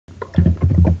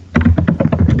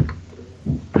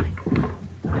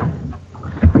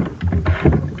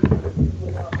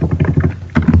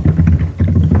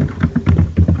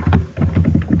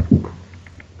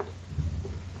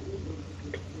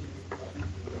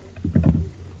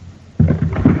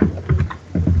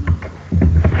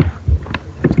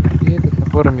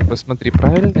форуме посмотри,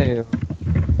 правильно я...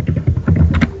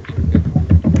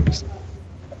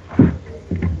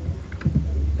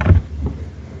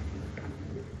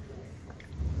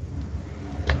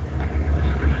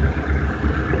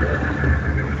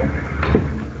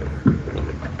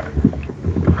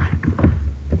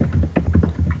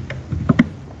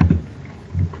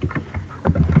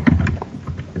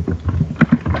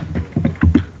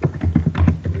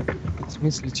 В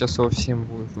смысле часов 7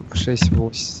 будет? В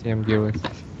 6-8 делать.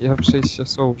 Я в 6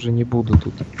 часов уже не буду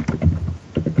тут.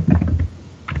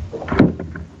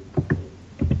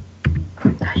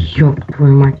 Да ёб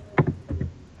твою мать.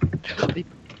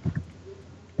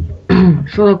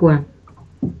 Что такое?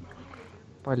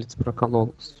 Палец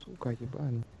проколол. Сука,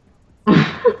 ебаный.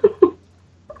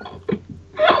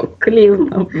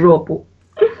 Клеил в жопу.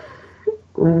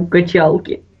 В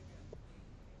качалке.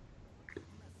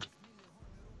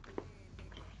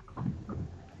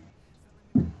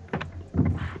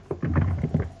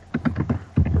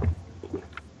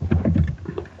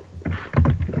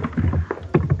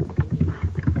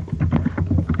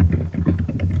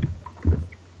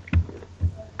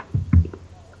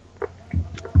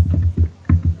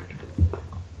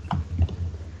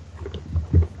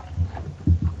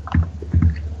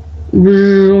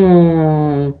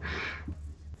 Бжу.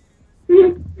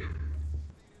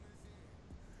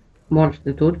 Может,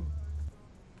 ты тут?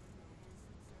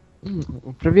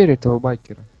 Проверь этого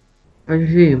байкера.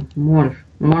 Подожди, можешь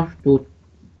тут.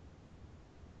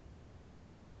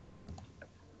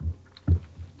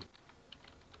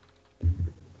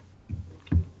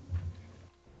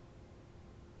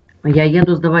 Я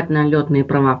еду сдавать на летные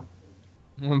права.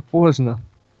 Поздно.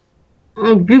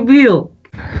 Дебил!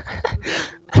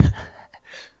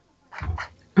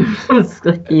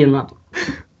 Скотина.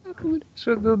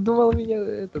 Что, думал меня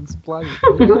этот сплавит?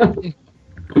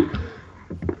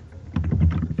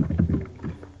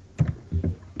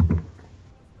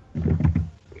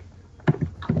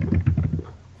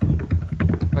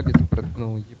 Палец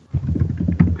проткнул, еб.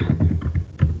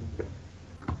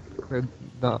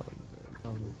 Да.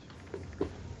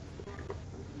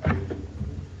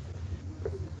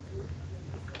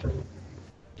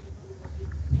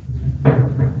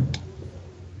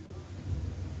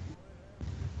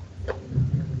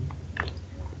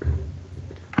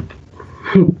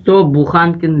 Кто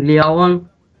Буханкин Леон?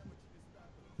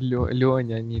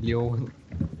 Лёня, а не Леон.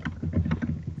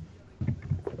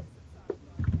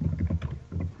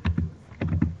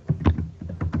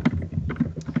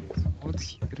 Вот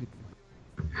хитрый.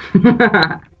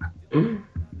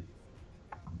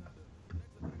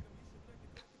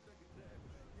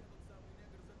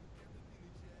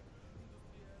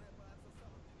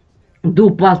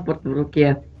 Ду паспорт в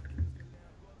руке.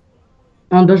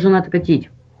 Он должен откатить.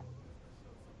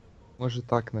 Может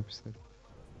так написать.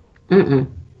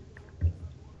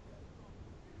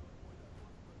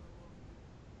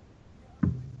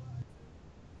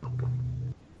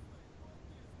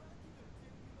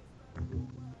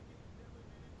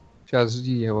 Сейчас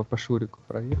жди, я его по шурику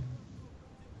проверю.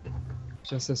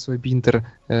 Сейчас я свой бинтер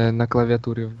на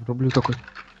клавиатуре врублю такой.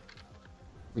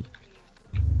 Ой.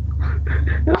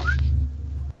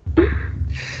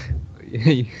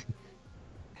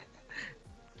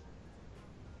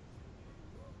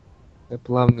 Я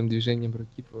плавным движением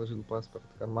руки положил паспорт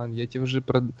в карман. Я тебе уже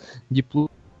про диплом.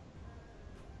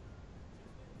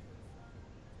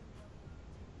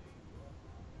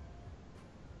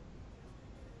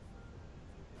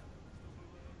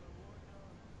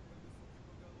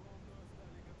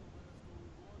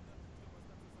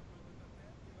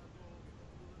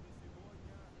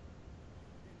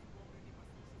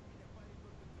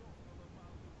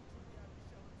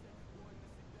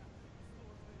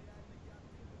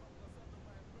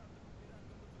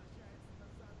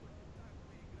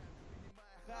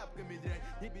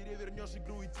 Не перевернешь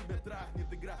игру и тебя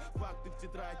трахнет игра. Факты в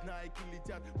тетрадь, найки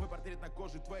летят. Мой портрет на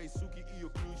коже твоей суки, ее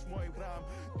ключ мой в храм.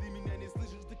 Ты меня не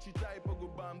слышишь, ты читай по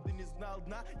губам. Ты не знал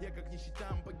дна, я как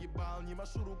нищетам погибал. Не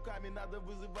машу руками, надо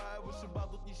вызываю. Вышибал,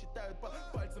 тут не считают по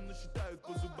пальцам, но считают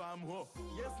по зубам. О,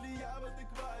 если я в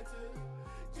адеквате,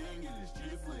 деньги лишь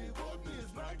числа и водные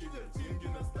знаки. Картинки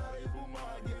на старой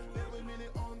бумаге. Первый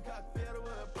миллион, как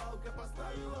первая палка.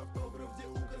 Поставил автограф, где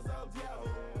указал дьявол.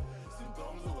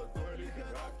 Симптом золотой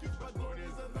лихорадки. В погоне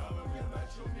за навым я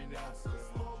начал меняться.